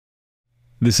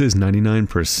This is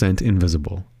 99%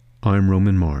 Invisible. I'm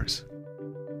Roman Mars.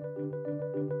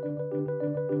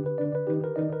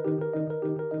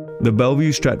 The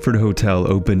Bellevue Stratford Hotel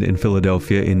opened in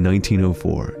Philadelphia in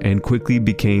 1904 and quickly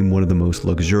became one of the most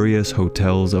luxurious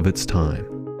hotels of its time.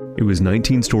 It was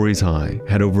 19 stories high,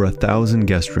 had over 1,000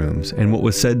 guest rooms, and what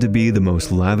was said to be the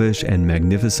most lavish and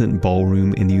magnificent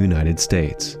ballroom in the United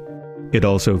States. It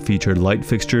also featured light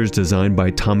fixtures designed by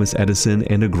Thomas Edison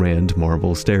and a grand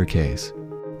marble staircase.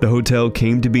 The hotel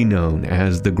came to be known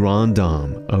as the Grand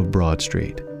Dame of Broad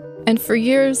Street. And for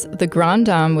years, the Grand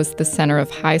Dame was the center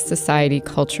of high society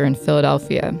culture in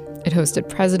Philadelphia. It hosted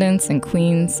presidents and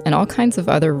queens and all kinds of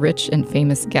other rich and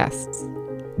famous guests.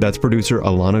 That's producer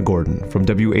Alana Gordon from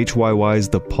WHYY's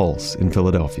The Pulse in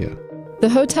Philadelphia. The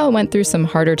hotel went through some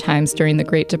harder times during the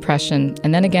Great Depression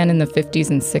and then again in the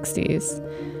 50s and 60s.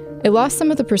 It lost some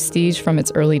of the prestige from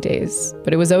its early days,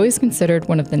 but it was always considered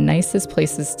one of the nicest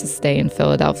places to stay in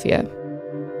Philadelphia.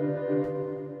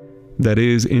 That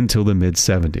is, until the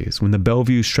mid-70s, when the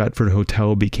Bellevue Stratford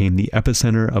Hotel became the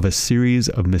epicenter of a series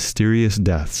of mysterious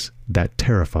deaths that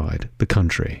terrified the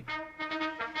country.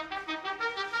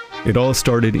 It all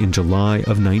started in July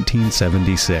of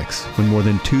 1976, when more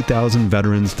than 2,000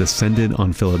 veterans descended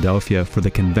on Philadelphia for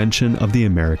the Convention of the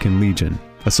American Legion,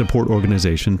 a support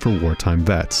organization for wartime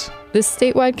vets. This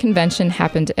statewide convention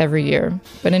happened every year,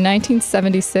 but in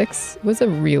 1976 was a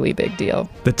really big deal.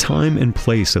 The time and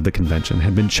place of the convention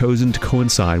had been chosen to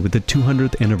coincide with the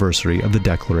 200th anniversary of the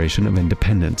Declaration of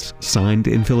Independence, signed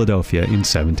in Philadelphia in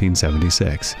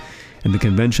 1776, and the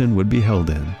convention would be held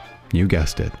in, you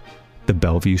guessed it, the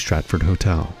Bellevue Stratford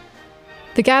Hotel.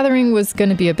 The gathering was going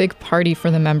to be a big party for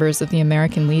the members of the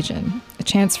American Legion, a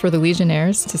chance for the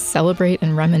Legionnaires to celebrate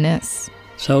and reminisce.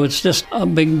 So it's just a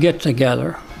big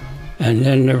get-together. And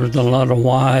then there was a lot of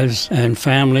wives and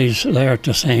families there at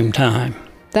the same time.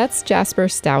 That's Jasper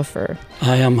Stauffer.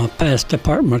 I am a past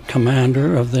department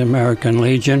commander of the American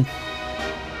Legion.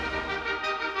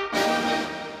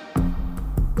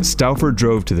 Stauffer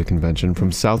drove to the convention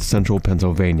from south central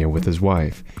Pennsylvania with his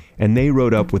wife, and they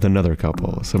rode up with another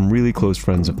couple, some really close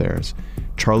friends of theirs,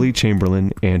 Charlie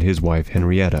Chamberlain and his wife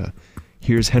Henrietta.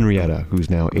 Here's Henrietta,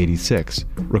 who's now 86,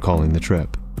 recalling the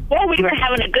trip. Well, we were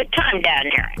having a good time down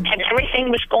there, and everything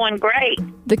was going great.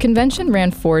 The convention ran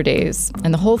 4 days,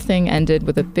 and the whole thing ended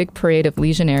with a big parade of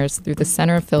Legionnaires through the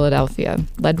center of Philadelphia,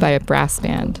 led by a brass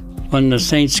band. When the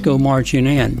Saints Go Marching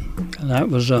In, that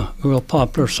was a real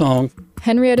popular song.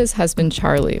 Henrietta's husband,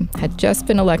 Charlie, had just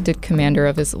been elected commander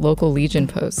of his local Legion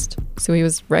post, so he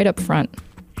was right up front.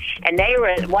 And they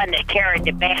were the one that carried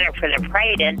the banner for the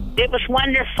parade, and it was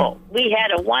wonderful. We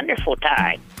had a wonderful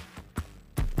time.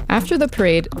 After the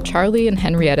parade, Charlie and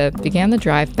Henrietta began the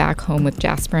drive back home with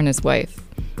Jasper and his wife.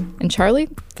 And Charlie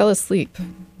fell asleep,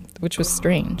 which was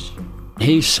strange.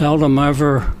 He seldom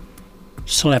ever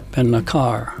slept in the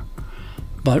car.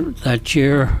 But that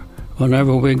year,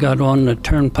 whenever we got on the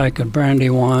turnpike at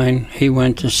Brandywine, he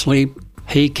went to sleep.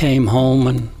 He came home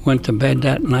and went to bed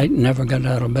that night and never got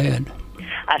out of bed.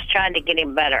 I was trying to get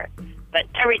him better, but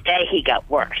every day he got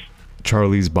worse.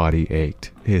 Charlie's body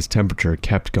ached. His temperature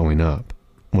kept going up.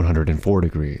 104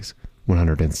 degrees,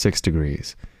 106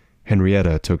 degrees.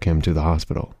 Henrietta took him to the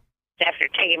hospital. After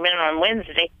taking him in on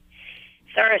Wednesday,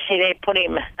 Thursday they put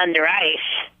him under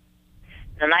ice,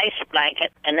 an ice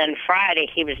blanket, and then Friday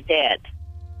he was dead.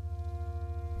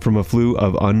 From a flu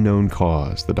of unknown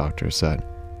cause, the doctor said.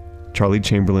 Charlie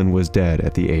Chamberlain was dead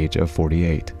at the age of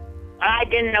 48. I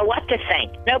didn't know what to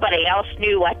think. Nobody else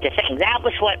knew what to think. That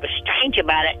was what was strange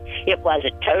about it. It was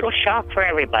a total shock for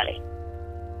everybody.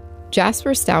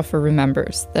 Jasper Stauffer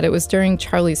remembers that it was during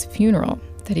Charlie's funeral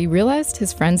that he realized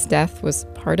his friend's death was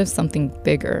part of something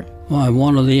bigger. Well,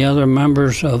 one of the other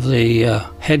members of the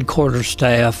headquarters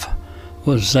staff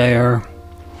was there,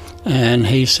 and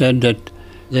he said that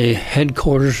the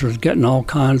headquarters was getting all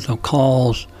kinds of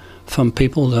calls from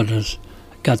people that has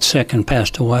got sick and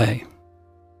passed away.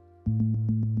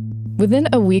 Within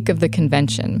a week of the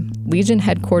convention, Legion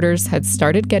headquarters had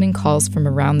started getting calls from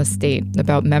around the state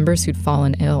about members who'd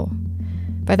fallen ill.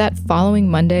 By that following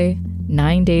Monday,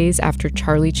 9 days after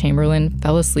Charlie Chamberlain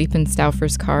fell asleep in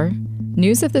Stauffer's car,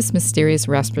 news of this mysterious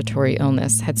respiratory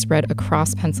illness had spread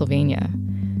across Pennsylvania.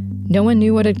 No one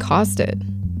knew what had caused it,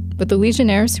 but the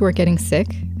Legionnaires who were getting sick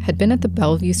had been at the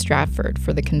Bellevue Stratford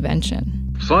for the convention.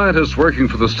 Scientists working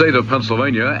for the state of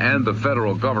Pennsylvania and the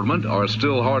federal government are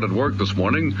still hard at work this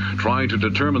morning trying to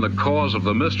determine the cause of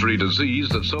the mystery disease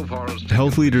that so far has...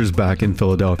 Health leaders back in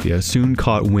Philadelphia soon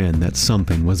caught wind that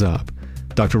something was up.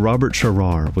 Dr. Robert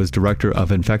Sharrar was director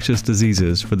of infectious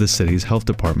diseases for the city's health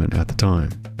department at the time.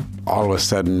 All of a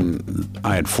sudden,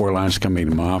 I had 4 lines coming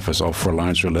to my office. All 4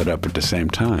 lines were lit up at the same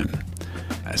time.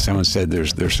 Someone said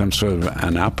there's some sort of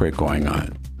an outbreak going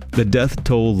on. The death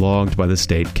toll logged by the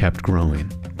state kept growing.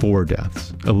 4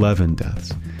 deaths, 11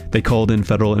 deaths. They called in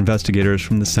federal investigators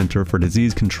from the Center for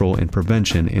Disease Control and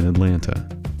Prevention in Atlanta.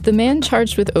 The man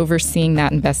charged with overseeing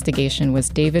that investigation was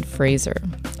David Fraser.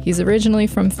 He's originally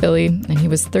from Philly, and he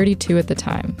was 32 at the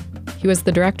time. He was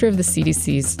the director of the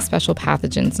CDC's Special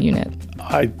Pathogens Unit.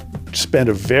 I spent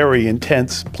a very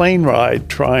intense plane ride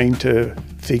trying to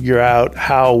figure out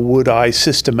how would I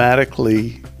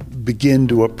systematically begin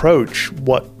to approach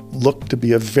what looked to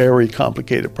be a very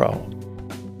complicated problem.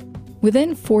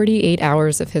 Within 48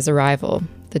 hours of his arrival,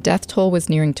 the death toll was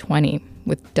nearing 20,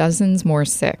 with dozens more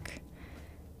sick.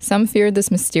 Some feared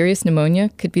this mysterious pneumonia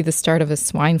could be the start of a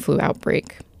swine flu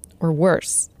outbreak, or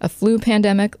worse, a flu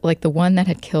pandemic like the one that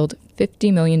had killed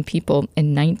 50 million people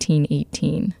in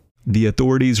 1918. The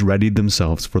authorities readied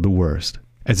themselves for the worst.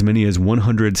 As many as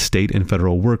 100 state and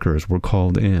federal workers were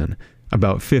called in.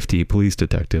 About 50 police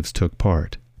detectives took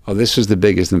part. Oh, this was the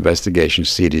biggest investigation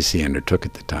CDC undertook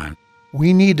at the time.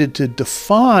 We needed to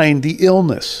define the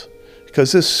illness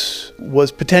because this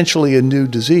was potentially a new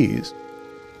disease.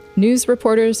 News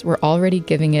reporters were already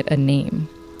giving it a name,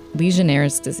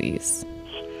 Legionnaire's disease.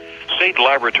 State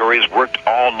laboratories worked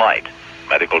all night.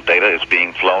 Medical data is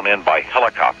being flown in by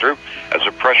helicopter as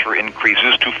the pressure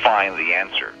increases to find the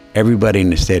answer. Everybody in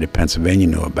the state of Pennsylvania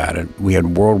knew about it. We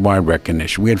had worldwide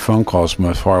recognition. We had phone calls from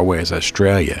as far away as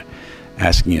Australia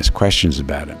asking us questions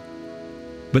about it.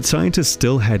 But scientists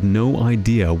still had no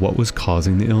idea what was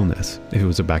causing the illness. If it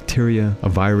was a bacteria, a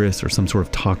virus, or some sort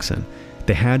of toxin.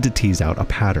 They had to tease out a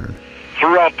pattern.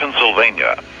 Throughout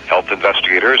Pennsylvania, health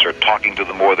investigators are talking to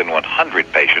the more than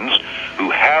 100 patients who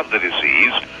have the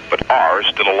disease but are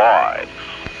still alive.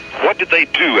 What did they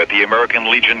do at the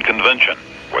American Legion Convention?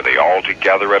 Were they all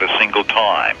together at a single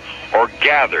time or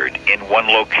gathered in one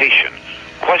location,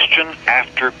 question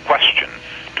after question,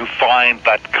 to find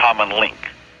that common link?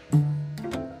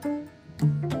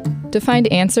 To find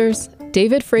answers,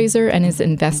 David Fraser and his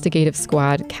investigative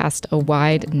squad cast a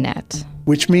wide net.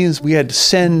 Which means we had to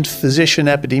send physician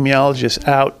epidemiologists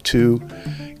out to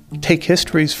take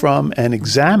histories from and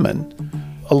examine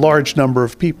a large number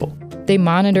of people. They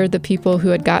monitored the people who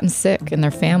had gotten sick and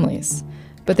their families.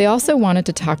 But they also wanted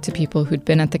to talk to people who'd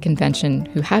been at the convention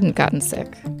who hadn't gotten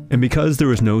sick. And because there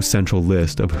was no central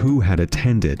list of who had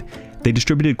attended, they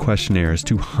distributed questionnaires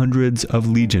to hundreds of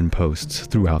Legion posts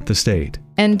throughout the state.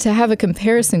 And to have a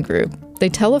comparison group, they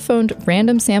telephoned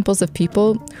random samples of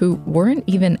people who weren't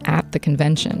even at the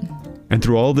convention. And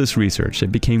through all this research,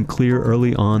 it became clear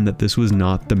early on that this was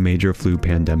not the major flu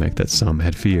pandemic that some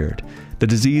had feared. The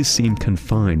disease seemed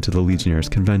confined to the Legionnaires'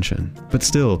 convention. But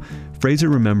still, Fraser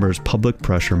remembers public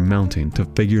pressure mounting to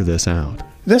figure this out.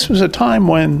 This was a time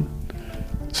when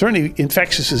certainly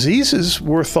infectious diseases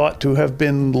were thought to have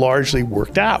been largely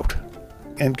worked out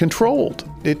and controlled.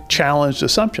 It challenged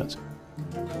assumptions.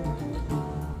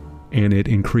 And it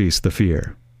increased the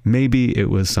fear. Maybe it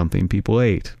was something people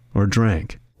ate or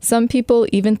drank. Some people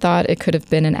even thought it could have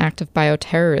been an act of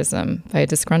bioterrorism by a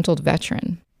disgruntled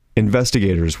veteran.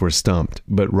 Investigators were stumped,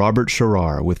 but Robert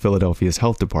Sherrar with Philadelphia's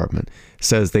health department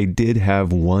says they did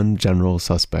have one general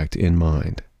suspect in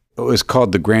mind. It was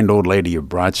called the Grand Old Lady of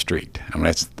Broad Street. I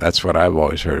mean, that's what I've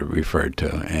always heard it referred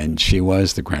to, and she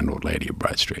was the Grand Old Lady of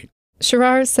Broad Street.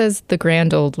 Sherrar says the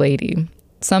Grand Old Lady.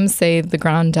 Some say the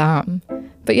Grande Dame.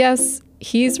 But yes,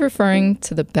 he's referring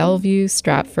to the Bellevue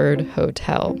Stratford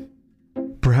Hotel.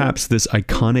 Perhaps this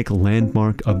iconic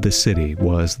landmark of the city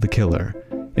was the killer.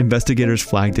 Investigators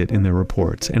flagged it in their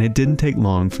reports, and it didn't take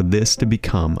long for this to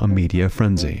become a media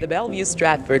frenzy. The Bellevue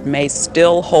Stratford may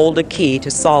still hold a key to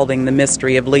solving the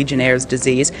mystery of Legionnaire's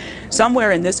disease.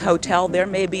 Somewhere in this hotel, there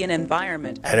may be an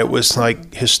environment. And it was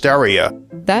like hysteria.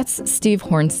 That's Steve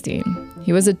Hornstein.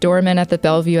 He was a doorman at the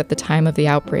Bellevue at the time of the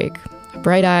outbreak. A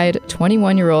bright-eyed,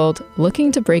 21-year-old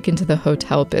looking to break into the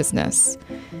hotel business.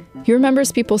 He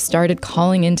remembers people started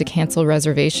calling in to cancel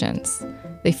reservations.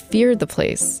 They feared the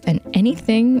place and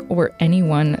anything or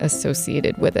anyone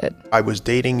associated with it. I was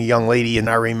dating a young lady, and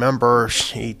I remember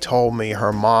she told me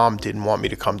her mom didn't want me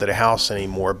to come to the house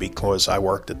anymore because I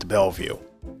worked at the Bellevue.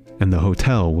 And the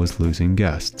hotel was losing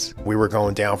guests. We were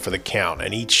going down for the count,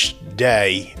 and each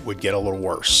day would get a little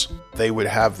worse. They would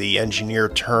have the engineer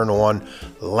turn on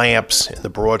lamps in the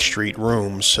Broad Street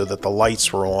rooms so that the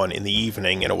lights were on in the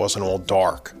evening and it wasn't all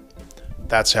dark.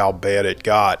 That's how bad it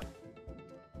got.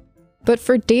 But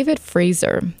for David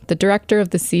Fraser, the director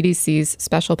of the CDC's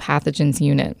Special Pathogens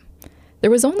Unit,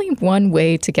 there was only one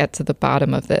way to get to the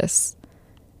bottom of this.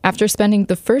 After spending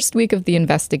the first week of the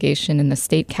investigation in the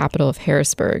state capital of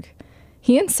Harrisburg,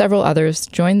 he and several others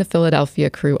joined the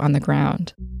Philadelphia crew on the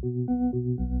ground.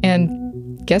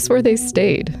 And guess where they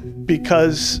stayed?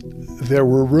 Because there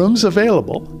were rooms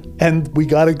available and we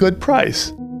got a good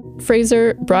price.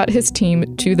 Fraser brought his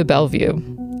team to the Bellevue.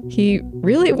 He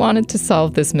really wanted to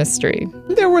solve this mystery.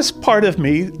 There was part of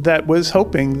me that was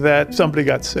hoping that somebody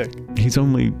got sick. He's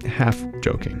only half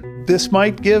joking. This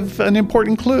might give an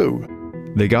important clue.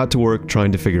 They got to work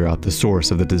trying to figure out the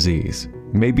source of the disease.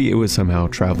 Maybe it was somehow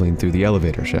traveling through the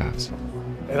elevator shafts.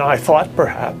 And I thought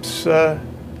perhaps an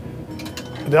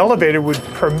elevator would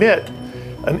permit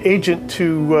an agent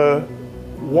to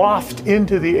waft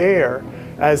into the air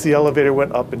as the elevator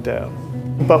went up and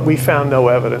down. But we found no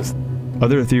evidence.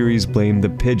 Other theories blame the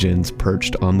pigeons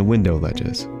perched on the window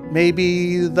ledges.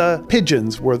 Maybe the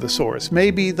pigeons were the source.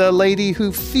 Maybe the lady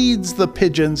who feeds the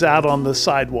pigeons out on the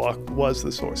sidewalk was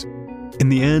the source. In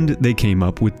the end, they came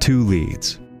up with two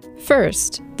leads.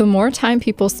 First, the more time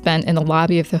people spent in the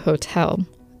lobby of the hotel,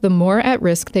 the more at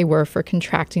risk they were for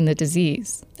contracting the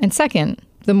disease. And second,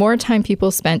 the more time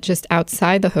people spent just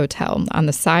outside the hotel on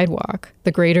the sidewalk,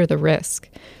 the greater the risk.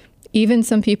 Even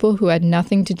some people who had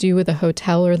nothing to do with the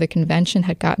hotel or the convention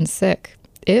had gotten sick,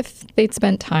 if they'd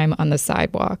spent time on the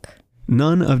sidewalk.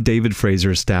 None of David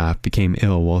Fraser's staff became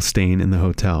ill while staying in the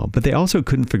hotel, but they also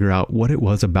couldn't figure out what it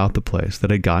was about the place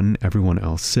that had gotten everyone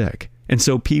else sick. And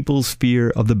so people's fear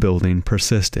of the building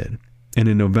persisted. And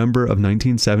in November of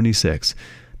 1976,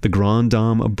 the Grand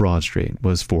Dame of Broad Street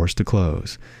was forced to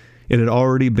close. It had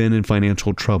already been in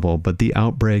financial trouble, but the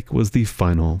outbreak was the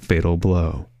final fatal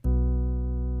blow.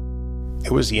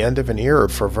 It was the end of an era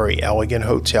for a very elegant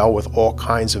hotel with all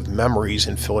kinds of memories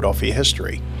in Philadelphia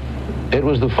history. It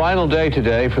was the final day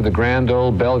today for the grand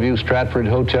old Bellevue Stratford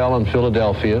Hotel in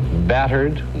Philadelphia,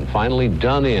 battered and finally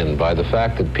done in by the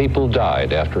fact that people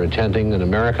died after attending an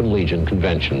American Legion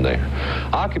convention there.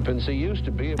 Occupancy used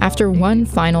to be... After one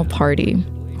final party,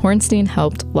 Hornstein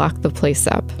helped lock the place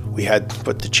up. We had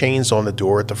put the chains on the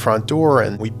door at the front door,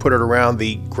 and we put it around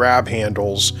the grab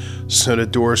handles so the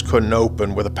doors couldn't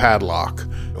open with a padlock.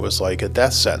 It was like a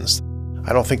death sentence.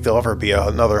 I don't think there'll ever be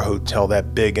another hotel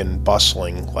that big and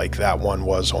bustling like that one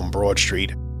was on Broad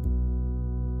Street.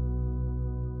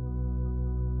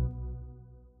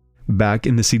 Back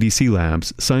in the CDC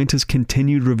labs, scientists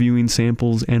continued reviewing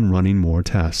samples and running more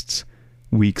tests.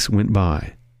 Weeks went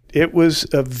by. It was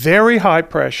a very high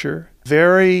pressure,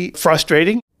 very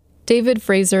frustrating. David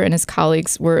Fraser and his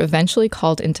colleagues were eventually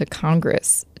called into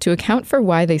Congress to account for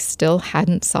why they still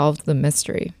hadn't solved the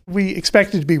mystery. We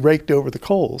expected to be raked over the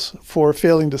coals for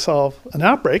failing to solve an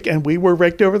outbreak, and we were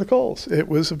raked over the coals. It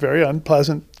was a very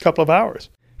unpleasant couple of hours.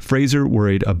 Fraser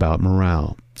worried about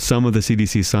morale. Some of the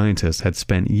CDC scientists had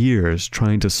spent years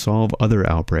trying to solve other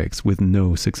outbreaks with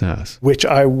no success. Which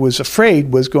I was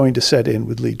afraid was going to set in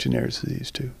with Legionnaire's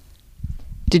disease too.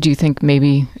 Did you think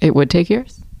maybe it would take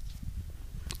years?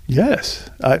 Yes.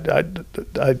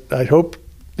 I'd hope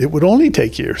it would only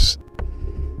take years.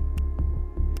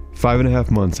 5.5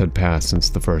 months had passed since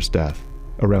the first death.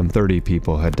 Around 30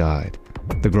 people had died.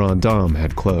 The Grand Dame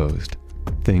had closed.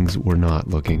 Things were not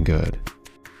looking good.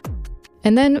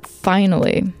 And then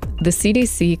finally, the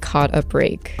CDC caught a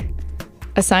break.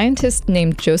 A scientist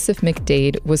named Joseph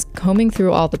McDade was combing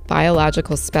through all the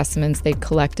biological specimens they'd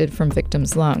collected from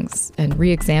victims' lungs and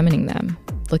re-examining them,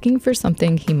 looking for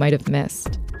something he might have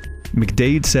missed.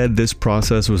 McDade said this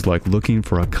process was like looking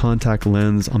for a contact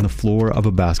lens on the floor of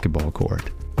a basketball court.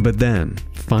 But then,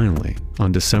 finally,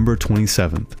 on December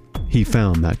 27th, he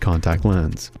found that contact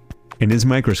lens. In his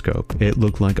microscope, it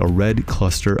looked like a red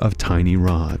cluster of tiny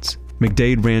rods.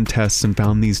 McDade ran tests and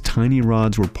found these tiny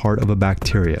rods were part of a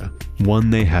bacteria,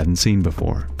 one they hadn't seen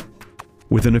before.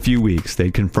 Within a few weeks,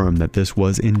 they'd confirmed that this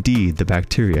was indeed the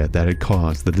bacteria that had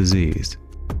caused the disease.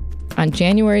 On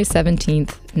January 17,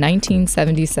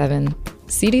 1977,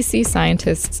 CDC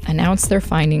scientists announced their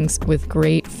findings with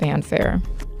great fanfare.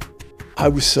 I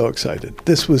was so excited.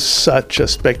 This was such a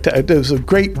spectacular, there was a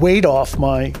great weight off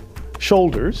my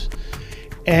shoulders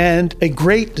and a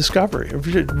great discovery, a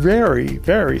very,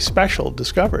 very special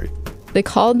discovery. They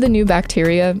called the new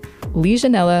bacteria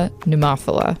Legionella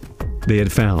pneumophila. They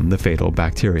had found the fatal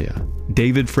bacteria.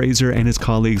 David Fraser and his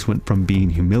colleagues went from being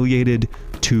humiliated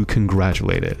to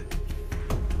congratulated.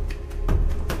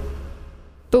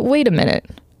 But wait a minute,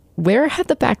 where had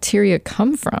the bacteria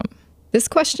come from? This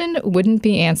question wouldn't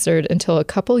be answered until a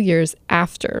couple years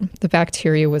after the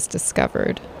bacteria was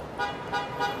discovered.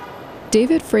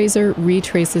 David Fraser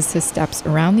retraces his steps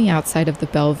around the outside of the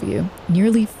Bellevue,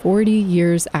 nearly 40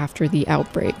 years after the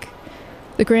outbreak.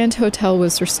 The Grand Hotel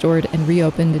was restored and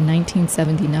reopened in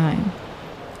 1979.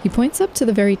 He points up to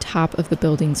the very top of the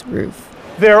building's roof.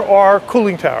 There are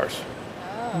cooling towers,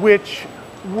 which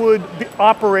would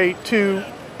operate to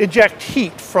eject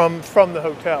heat from the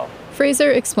hotel.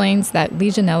 Fraser explains that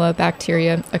Legionella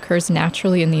bacteria occurs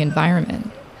naturally in the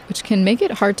environment, which can make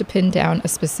it hard to pin down a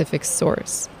specific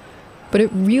source. But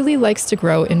it really likes to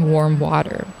grow in warm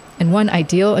water, and one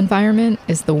ideal environment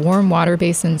is the warm water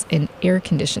basins in air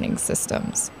conditioning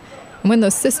systems. And when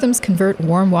those systems convert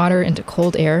warm water into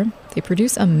cold air, they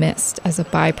produce a mist as a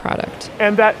byproduct.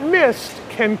 And that mist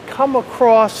can come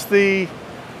across the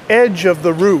edge of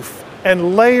the roof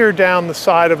and layer down the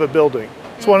side of a building.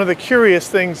 It's one of the curious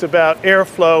things about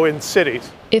airflow in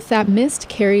cities. If that mist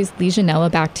carries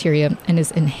Legionella bacteria and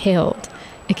is inhaled,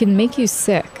 it can make you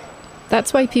sick.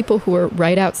 That's why people who were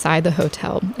right outside the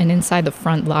hotel and inside the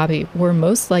front lobby were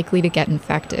most likely to get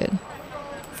infected.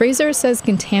 Fraser says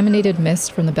contaminated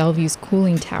mist from the Bellevue's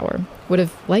cooling tower would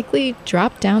have likely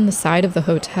dropped down the side of the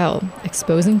hotel,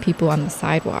 exposing people on the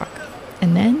sidewalk.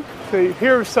 And then So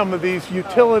here are some of these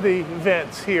utility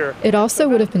vents here. it also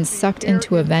would have been sucked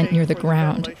into a vent near the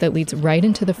ground that leads right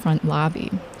into the front lobby,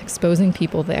 exposing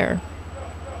people there.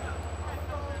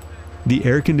 The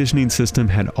air conditioning system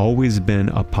had always been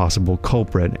a possible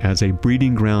culprit as a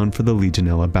breeding ground for the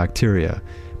Legionella bacteria,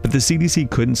 but the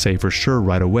CDC couldn't say for sure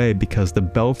right away because the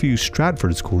Bellevue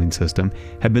Stratford's cooling system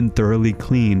had been thoroughly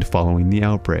cleaned following the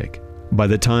outbreak. By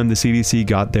the time the CDC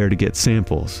got there to get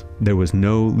samples, there was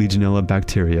no Legionella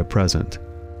bacteria present.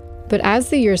 But as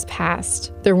the years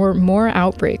passed, there were more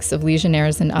outbreaks of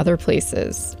Legionnaires in other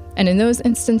places. And in those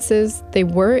instances, they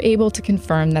were able to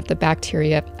confirm that the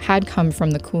bacteria had come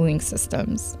from the cooling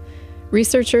systems.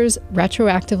 Researchers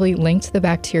retroactively linked the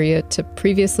bacteria to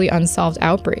previously unsolved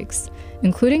outbreaks,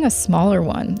 including a smaller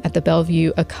one at the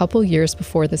Bellevue a couple years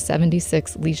before the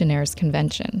 '76 Legionnaires'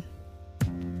 Convention.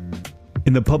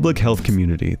 In the public health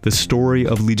community, the story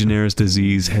of Legionnaire's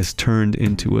disease has turned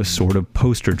into a sort of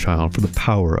poster child for the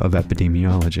power of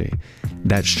epidemiology.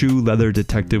 That shoe leather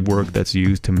detective work that's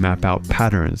used to map out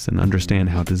patterns and understand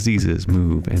how diseases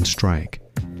move and strike.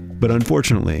 But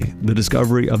unfortunately, the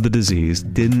discovery of the disease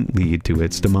didn't lead to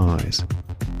its demise.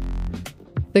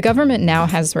 The government now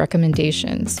has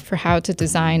recommendations for how to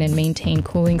design and maintain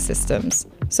cooling systems,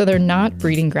 so they're not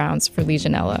breeding grounds for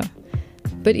Legionella.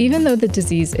 But even though the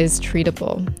disease is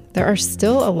treatable, there are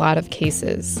still a lot of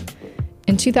cases.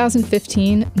 In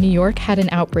 2015, New York had an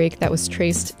outbreak that was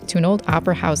traced to an old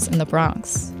opera house in the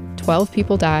Bronx. 12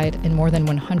 people died and more than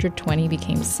 120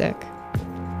 became sick.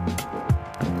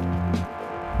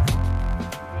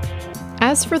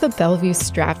 As for the Bellevue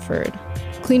Stratford,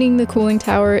 cleaning the cooling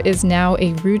tower is now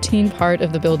a routine part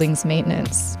of the building's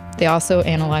maintenance. They also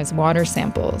analyze water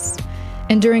samples.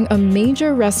 And during a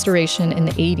major restoration in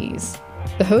the 80s,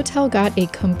 the hotel got a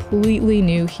completely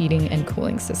new heating and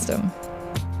cooling system.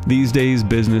 These days,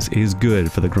 business is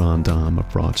good for the Grand Dame of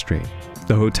Broad Street.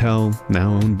 The hotel,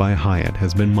 now owned by Hyatt,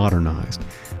 has been modernized,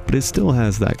 but it still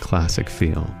has that classic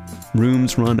feel.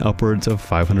 Rooms run upwards of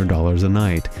 $500 a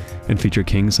night and feature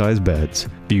king-size beds,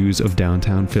 views of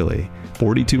downtown Philly,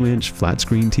 42-inch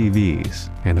flat-screen TVs,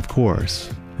 and of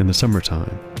course, in the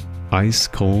summertime,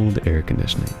 ice-cold air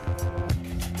conditioning.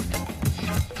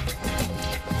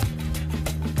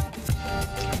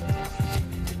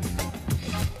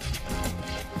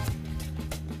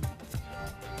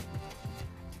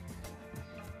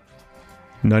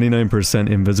 "99%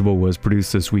 Invisible" was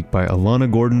produced this week by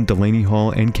Alana Gordon, Delaney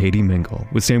Hall, and Katie Mingle,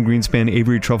 with Sam Greenspan,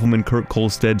 Avery Trufelman, Kurt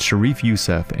Kolstad, Sharif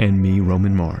Youssef, and me,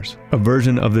 Roman Mars. A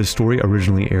version of this story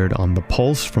originally aired on The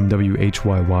Pulse from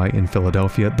WHYY in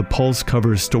Philadelphia. The Pulse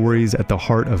covers stories at the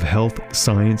heart of health,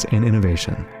 science, and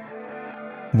innovation.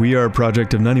 We are a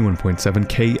project of 91.7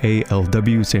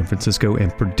 KALW San Francisco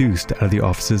and produced out of the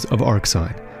offices of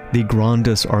Arcside, the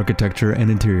grandest architecture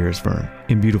and interiors firm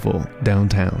in beautiful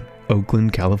downtown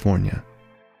Oakland, California.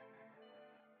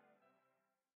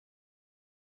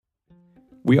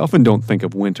 We often don't think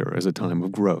of winter as a time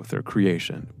of growth or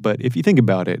creation, but if you think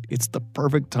about it, it's the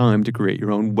perfect time to create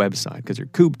your own website because you're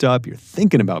cooped up, you're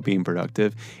thinking about being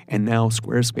productive, and now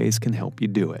Squarespace can help you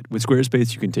do it. With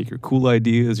Squarespace, you can take your cool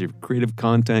ideas, your creative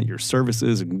content, your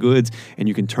services and goods, and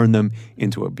you can turn them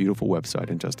into a beautiful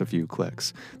website in just a few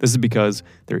clicks. This is because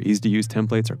their easy-to-use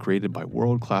templates are created by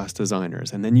world-class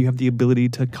designers, and then you have the ability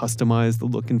to customize the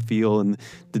look and feel and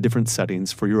the different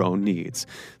settings for your own needs.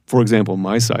 For example,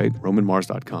 my site,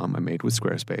 romanmars.com, I made with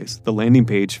Squarespace. The landing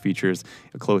page features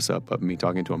a close-up of me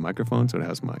talking to a microphone, so it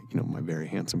has my very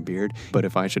handsome beard. But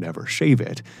if I should ever shave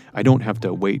it, I don't have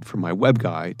to wait for my web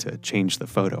guy to change the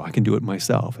photo. I can do it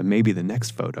myself, and maybe the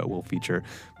next photo will feature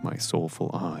my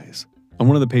soulful eyes. On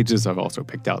one of the pages, I've also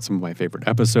picked out some of my favorite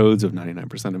episodes of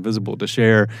 99% Invisible to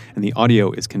share, and the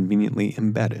audio is conveniently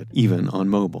embedded, even on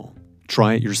mobile.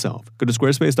 Try it yourself. Go to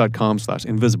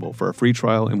squarespace.com/invisible for a free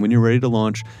trial, and when you're ready to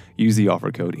launch, use the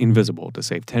offer code INVISIBLE to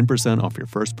save 10% off your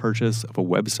first purchase of a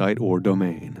website or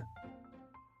domain.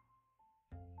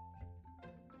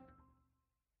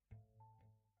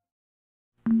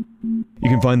 You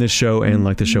can find this show and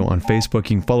like the show on Facebook.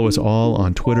 You can follow us all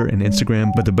on Twitter and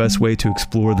Instagram, but the best way to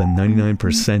explore the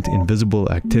 99%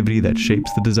 invisible activity that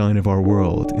shapes the design of our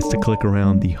world is to click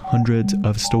around the hundreds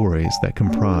of stories that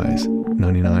comprise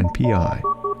 99pi.org.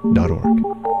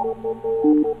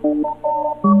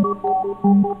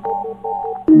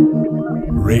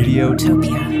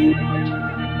 Radiotopia.